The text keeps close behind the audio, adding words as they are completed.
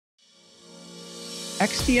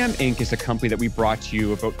XTM Inc. is a company that we brought to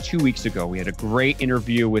you about 2 weeks ago. We had a great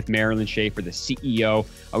interview with Marilyn Schaefer, the CEO.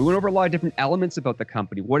 We went over a lot of different elements about the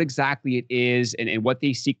company, what exactly it is, and what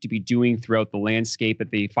they seek to be doing throughout the landscape that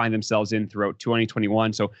they find themselves in throughout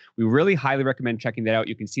 2021. So we really highly recommend checking that out.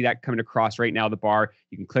 You can see that coming across right now, the bar.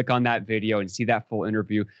 You can click on that video and see that full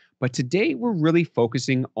interview. But today, we're really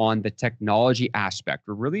focusing on the technology aspect.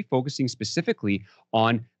 We're really focusing specifically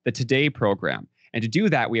on the Today program. And to do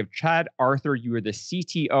that, we have Chad Arthur. You are the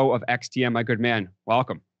CTO of XTM. My good man,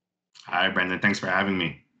 welcome. Hi, Brendan. Thanks for having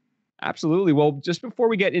me. Absolutely. Well, just before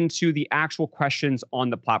we get into the actual questions on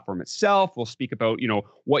the platform itself, we'll speak about,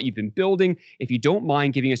 what you've been building. If you don't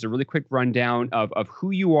mind giving us a really quick rundown of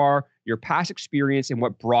who you are, your past experience, and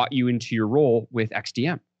what brought you into your role with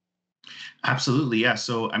XTM. Absolutely. Yeah.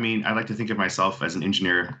 So, I like to think of myself as an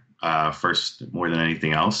engineer first, more than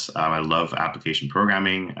anything else. I love application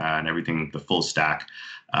programming and everything, the full stack.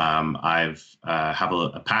 I've have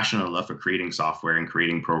a passion and a love for creating software and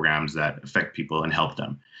creating programs that affect people and help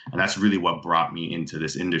them. And that's really what brought me into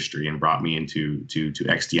this industry and brought me into to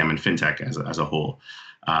XTM and fintech as a whole.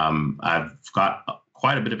 I've got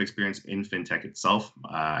quite a bit of experience in fintech itself.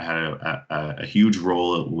 I had a huge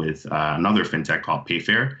role with another fintech called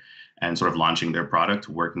Payfare, and sort of launching their product,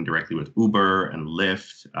 working directly with Uber and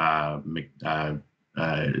Lyft,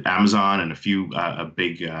 Amazon, and a few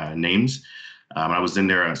big names. I was in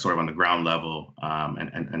there sort of on the ground level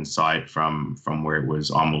and saw it from where it was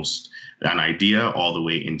almost an idea all the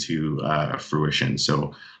way into fruition.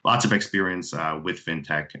 So lots of experience with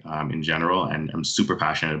fintech in general, and I'm super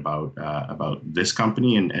passionate about this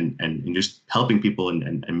company and just helping people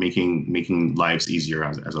and making lives easier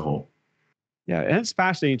as a whole. Yeah, and it's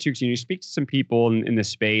fascinating too, because you speak to some people in the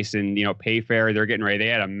space, and Payfare, they're getting ready. They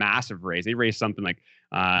had a massive raise. They raised something like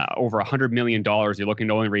over $100 million. They're looking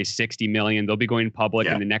to only raise $60 million. They'll be going public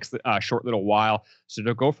in the next short little while. So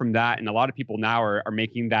to go from that, and a lot of people now are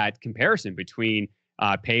making that comparison between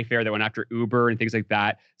Payfare that went after Uber and things like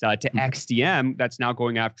that to XTM that's now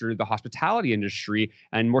going after the hospitality industry,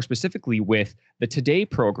 and more specifically with the Today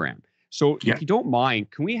program. So if you don't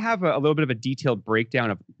mind, can we have a little bit of a detailed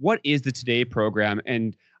breakdown of what is the Today program?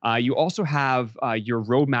 And you also have your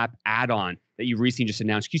roadmap add-on that you recently just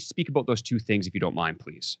announced. Can you speak about those two things, if you don't mind,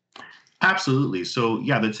 please? Absolutely. So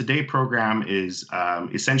the Today program is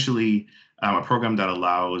essentially a program that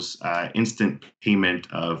allows instant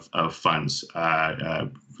payment of funds.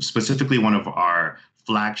 Specifically, one of our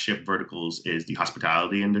flagship verticals is the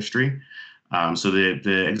hospitality industry. So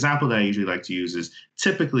the example that I usually like to use is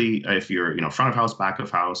typically if you're front of house, back of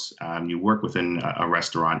house, you work within a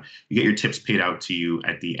restaurant, you get your tips paid out to you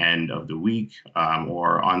at the end of the week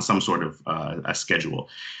or on some sort of a schedule.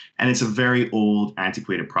 And it's a very old,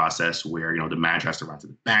 antiquated process where the manager has to run to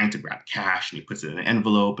the bank to grab cash, and he puts it in an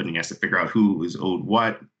envelope, and he has to figure out who is owed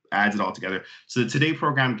what, adds it all together. So the Today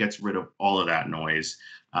program gets rid of all of that noise.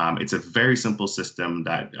 It's a very simple system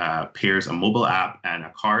that pairs a mobile app and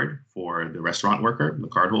a card for the restaurant worker, the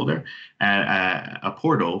card holder, and a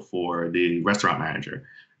portal for the restaurant manager.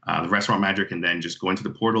 The restaurant manager can then just go into the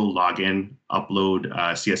portal, log in, upload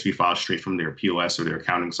CSV files straight from their POS or their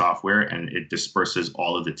accounting software, and it disperses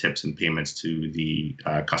all of the tips and payments to the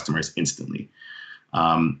customers instantly.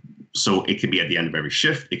 So it could be at the end of every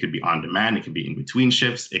shift. It could be on demand. It could be in between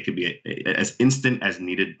shifts. It could be as instant as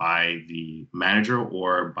needed by the manager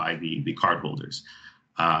or by the cardholders.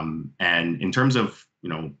 And in terms of,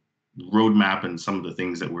 roadmap and some of the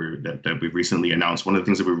things that we've recently announced, one of the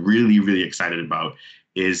things that we're really, really excited about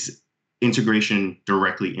is integration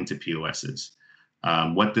directly into POSs.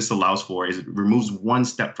 What this allows for is it removes one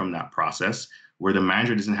step from that process where the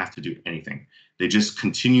manager doesn't have to do anything. They just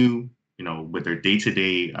continue with their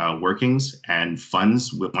day-to-day workings, and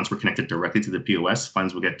funds, once we're connected directly to the POS,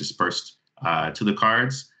 funds will get dispersed to the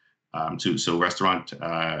cards, so restaurant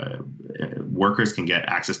workers can get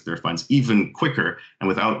access to their funds even quicker and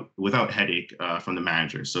without headache from the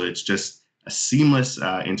manager. So it's just a seamless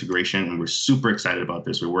integration, and we're super excited about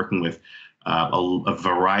this. We're working with a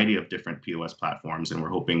variety of different POS platforms, and we're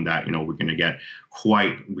hoping that we're going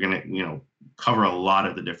to cover a lot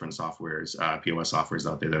of the different softwares, POS softwares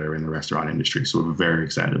out there that are in the restaurant industry. So we're very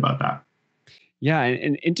excited about that. Yeah,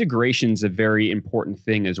 and integration is a very important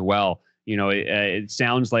thing as well. It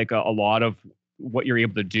sounds like a lot of what you're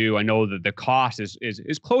able to do. I know that the cost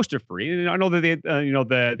is close to free, and I know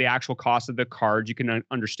that the actual cost of the cards, you can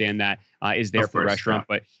understand that is there for the restaurant,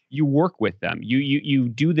 but you work with them. You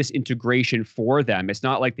do this integration for them. It's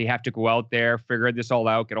not like they have to go out there, figure this all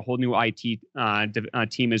out, get a whole new IT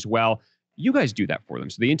team as well. You guys do that for them.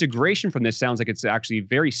 So the integration from this sounds like it's actually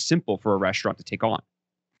very simple for a restaurant to take on.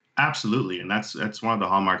 Absolutely, and that's one of the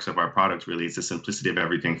hallmarks of our product. Really, it's the simplicity of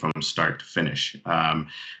everything from start to finish.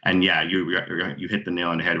 And yeah, you hit the nail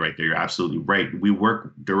on the head right there. You're absolutely right. We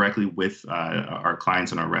work directly with our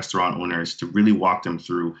clients and our restaurant owners to really walk them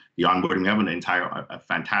through the onboarding. We have a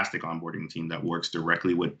fantastic onboarding team that works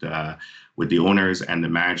directly with the owners and the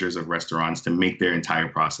managers of restaurants to make their entire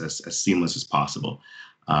process as seamless as possible.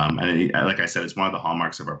 Like I said, it's one of the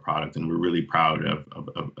hallmarks of our product, and we're really proud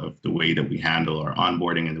of the way that we handle our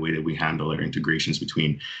onboarding and the way that we handle our integrations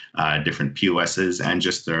between different POSs and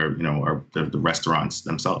just the restaurants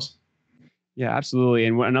themselves. Yeah, absolutely.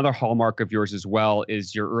 And another hallmark of yours as well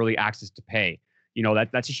is your early access to pay.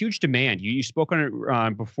 That's a huge demand. You spoke on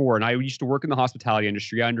it before, and I used to work in the hospitality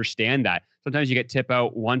industry. I understand that sometimes you get tip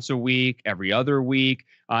out once a week, every other week.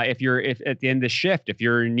 If at the end of the shift, if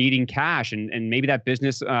you're needing cash, and maybe that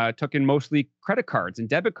business took in mostly credit cards and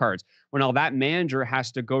debit cards, when all that manager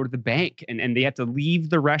has to go to the bank and they have to leave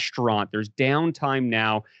the restaurant. There's downtime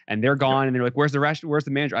now, and they're gone, and they're like, "Where's the rest? Where's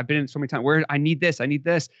the manager? I've been in so many times. Where I need this,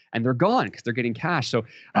 and they're gone because they're getting cash." So.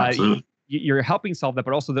 Absolutely. You're helping solve that,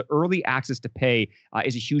 but also the early access to pay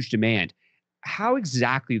is a huge demand. How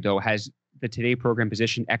exactly, though, has the Today program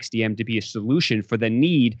positioned XTM to be a solution for the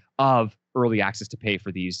need of early access to pay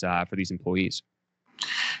for these employees?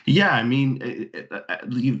 Yeah, I mean,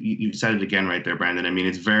 you said it again right there, Brandon. I mean,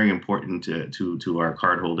 it's very important to our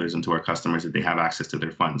cardholders and to our customers that they have access to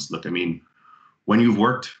their funds. Look, I mean, when you've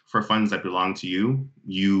worked for funds that belong to you,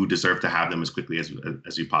 you deserve to have them as quickly as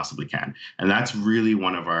you possibly can. And that's really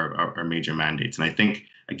one of our major mandates. And I think,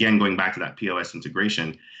 again, going back to that POS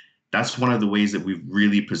integration, that's one of the ways that we've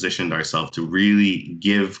really positioned ourselves to really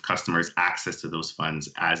give customers access to those funds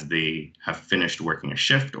as they have finished working a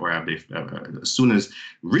shift, or have they as soon as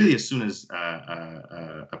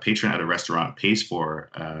a patron at a restaurant pays for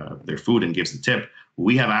their food and gives a tip,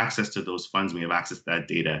 we have access to those funds. We have access to that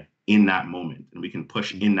data in that moment, and we can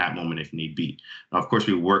push in that moment if need be. Now, of course,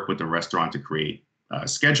 we work with the restaurant to create a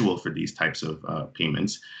schedule for these types of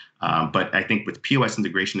payments. But I think with POS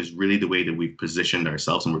integration is really the way that we've positioned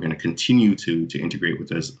ourselves, and we're going to continue to integrate with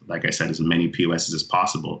this, like I said, as many POSs as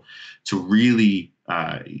possible to really,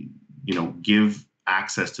 give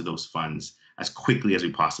access to those funds as quickly as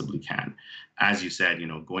we possibly can. As you said,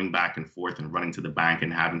 going back and forth and running to the bank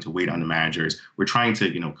and having to wait on the managers, we're trying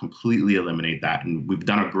to, completely eliminate that. And we've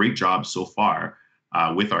done a great job so far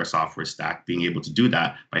with our software stack, being able to do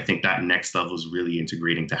that. But I think that next level is really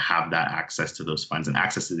integrating to have that access to those funds and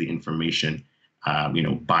access to the information,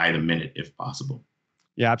 by the minute, if possible.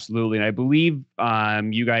 Yeah, absolutely. And I believe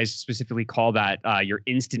you guys specifically call that your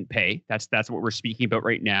instant pay. That's what we're speaking about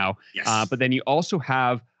right now. Yes. But then you also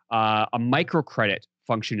have a MicroCredit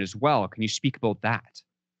function as well. Can you speak about that?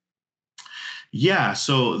 Yeah,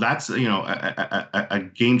 so that's a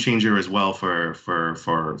game changer as well for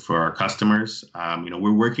our customers.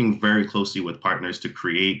 We're working very closely with partners to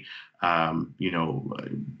create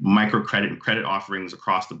microcredit and credit offerings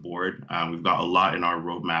across the board. We've got a lot in our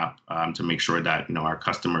roadmap to make sure that our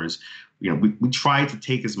customers, we try to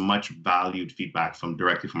take as much valued feedback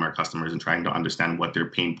directly from our customers and trying to understand what their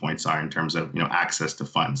pain points are in terms of access to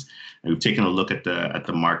funds. And we've taken a look at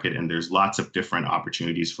the market, and there's lots of different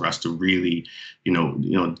opportunities for us to really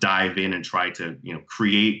dive in and try to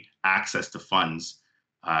create access to funds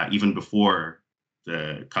even before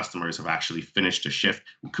the customers have actually finished a shift,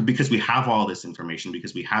 because we have all this information,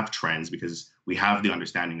 because we have trends, because we have the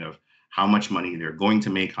understanding of how much money they're going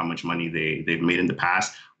to make, how much money they've made in the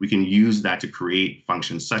past. We can use that to create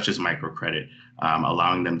functions such as microcredit,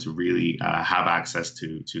 allowing them to really have access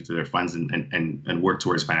to their funds and work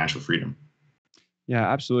towards financial freedom. Yeah,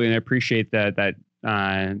 absolutely. And I appreciate that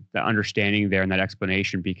the understanding there and that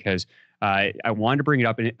explanation, because I wanted to bring it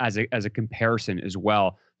up as a comparison as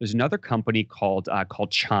well. There's another company called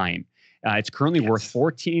Chime. It's currently worth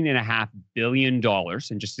 $14.5 billion.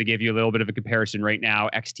 And just to give you a little bit of a comparison right now,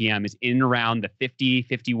 XTM is in around the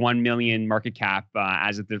 51 million market cap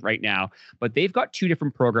as of right now. But they've got two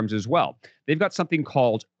different programs as well. They've got something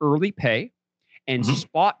called Early Pay and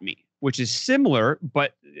Spot Me, which is similar,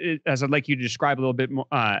 but as I'd like you to describe a little bit more,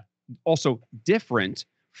 also different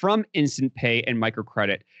from Instant Pay and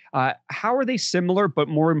MicroCredit. How are they similar, but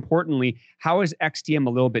more importantly, how is XTM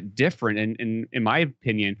a little bit different, and in my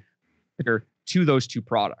opinion, to those two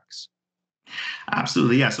products?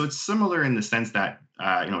 Absolutely, yeah. So it's similar in the sense that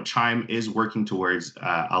Chime is working towards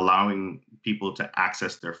allowing people to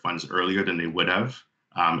access their funds earlier than they would have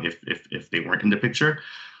if they weren't in the picture.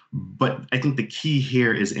 But I think the key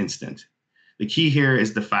here is instant. The key here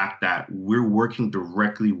is the fact that we're working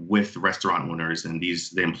directly with restaurant owners and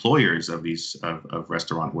the employers of these of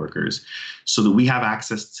restaurant workers, so that we have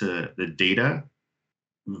access to the data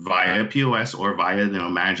via POS or via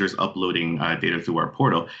managers uploading data through our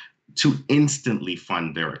portal to instantly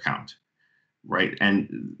fund their account, right?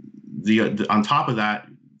 And the on top of that,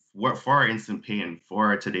 for our instant pay and for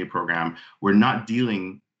our Today program, we're not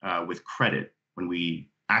dealing with credit when we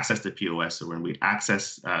access the POS or when we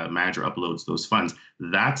access manager uploads those funds.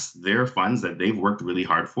 That's their funds that they've worked really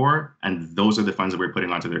hard for, and those are the funds that we're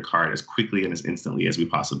putting onto their card as quickly and as instantly as we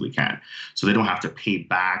possibly can. So they don't have to pay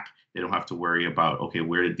back. They don't have to worry about, okay,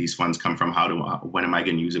 where did these funds come from? When am I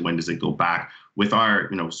going to use it? When does it go back? With our,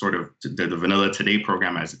 sort of the vanilla Today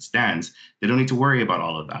program as it stands, they don't need to worry about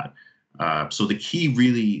all of that. So the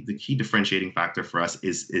key differentiating factor for us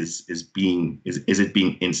is it being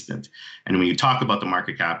instant. And when you talk about the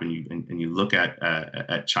market cap and you look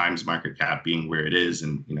at Chime's market cap being where it is,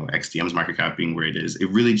 and XTM's market cap being where it is, it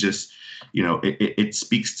really just it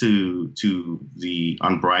speaks to the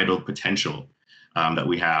unbridled potential that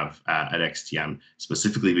we have at XTM,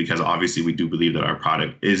 specifically because obviously we do believe that our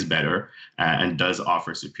product is better and does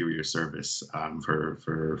offer superior service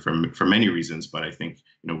for many reasons. But I think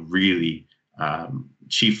really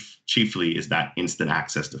chiefly is that instant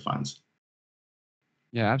access to funds.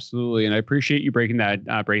 Yeah, absolutely, and I appreciate you breaking that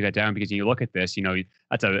down, because you look at this,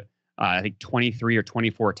 that's I think 23 or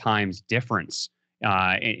 24 times difference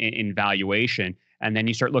in valuation. And then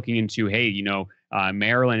you start looking into, hey,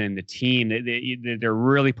 Maryland and the team, they're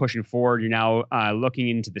really pushing forward. You're now looking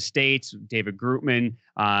into the States, David Grootman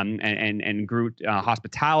and Groot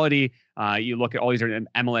Hospitality. You look at all these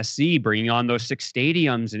MLSC bringing on those 6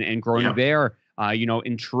 stadiums and growing there.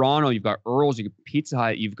 In Toronto, you've got Earl's, you've got Pizza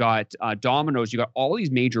Hut, you've got Domino's, you've got all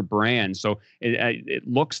these major brands. So it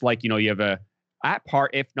looks like, you have at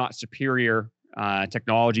par, if not superior,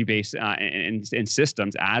 technology based and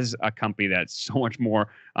systems as a company that's so much more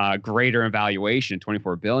greater in valuation,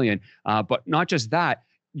 24 billion. But not just that,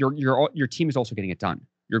 your team is also getting it done.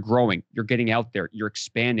 You're growing, you're getting out there, you're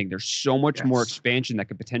expanding. There's so much more expansion that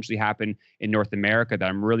could potentially happen in North America that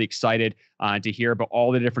I'm really excited to hear about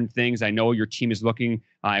all the different things I know your team is looking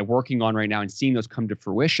working on right now and seeing those come to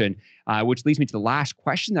fruition, which leads me to the last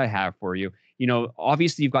question that I have for you.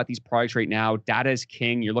 Obviously you've got these products right now. Data is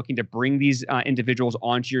king. You're looking to bring these individuals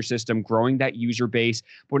onto your system, growing that user base.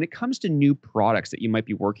 But when it comes to new products that you might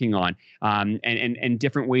be working on and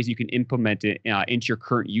different ways you can implement it into your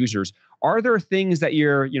current users, are there things that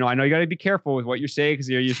I know you got to be careful with what you're saying because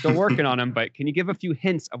you're still working on them, but can you give a few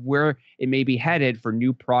hints of where it may be headed for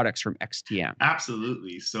new products from XTM?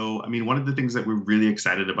 Absolutely. So, one of the things that we're really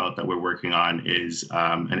excited about that we're working on is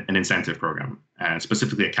an incentive program, and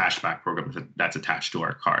specifically a cashback program that's attached to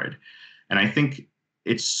our card. And I think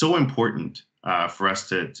it's so important for us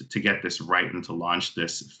to get this right and to launch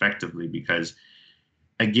this effectively, because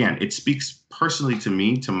again, it speaks personally to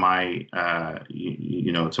me, to my,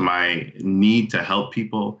 to my need to help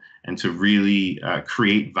people and to really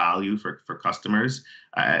create value for customers.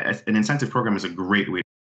 An incentive program is a great way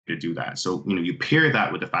to do that. So, you pair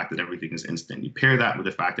that with the fact that everything is instant. You pair that with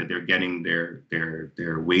the fact that they're getting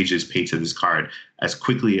their wages paid to this card as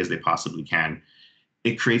quickly as they possibly can.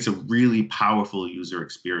 It creates a really powerful user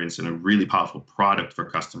experience and a really powerful product for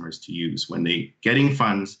customers to use when they getting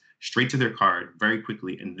funds straight to their card very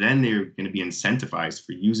quickly, and then they're going to be incentivized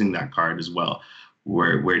for using that card as well,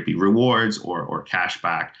 where it be rewards or cash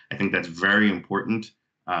back. I think that's very important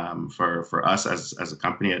for us as a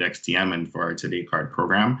company at XTM and for our Today card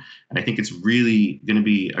program. And I think it's really going to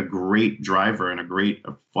be a great driver and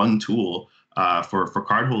a fun tool for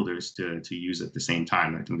cardholders to use at the same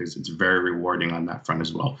time. I think it's very rewarding on that front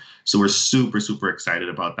as well. So we're super excited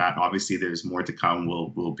about that. Obviously, there's more to come.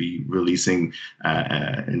 We'll be releasing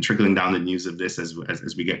and trickling down the news of this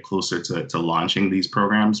as we get closer to launching these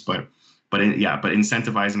programs. But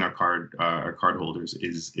incentivizing our cardholders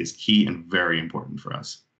is key and very important for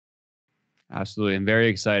us. Absolutely, and very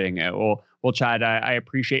exciting. Well, Chad, I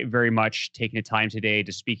appreciate very much taking the time today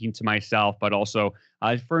to speaking to myself, but also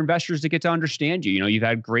for investors to get to understand you. You've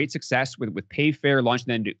had great success with Payfare, launching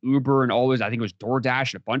then to Uber and all those. I think it was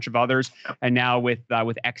DoorDash and a bunch of others, and now with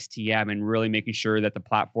XTM, and really making sure that the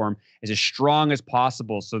platform is as strong as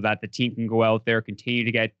possible, so that the team can go out there, continue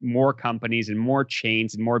to get more companies and more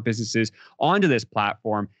chains and more businesses onto this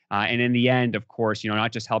platform. And in the end, of course,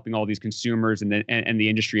 not just helping all these consumers and the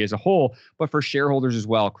industry as a whole, but for shareholders as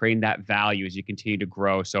well, creating that value as you continue to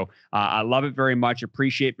grow. So I love it very much.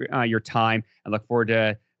 Appreciate your time. I look forward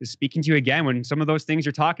to speaking to you again when some of those things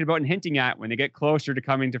you're talking about and hinting at, when they get closer to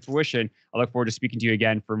coming to fruition. I look forward to speaking to you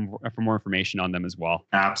again for more information on them as well.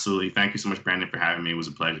 Absolutely. Thank you so much, Brandon, for having me. It was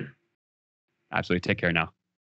a pleasure. Absolutely. Take care now.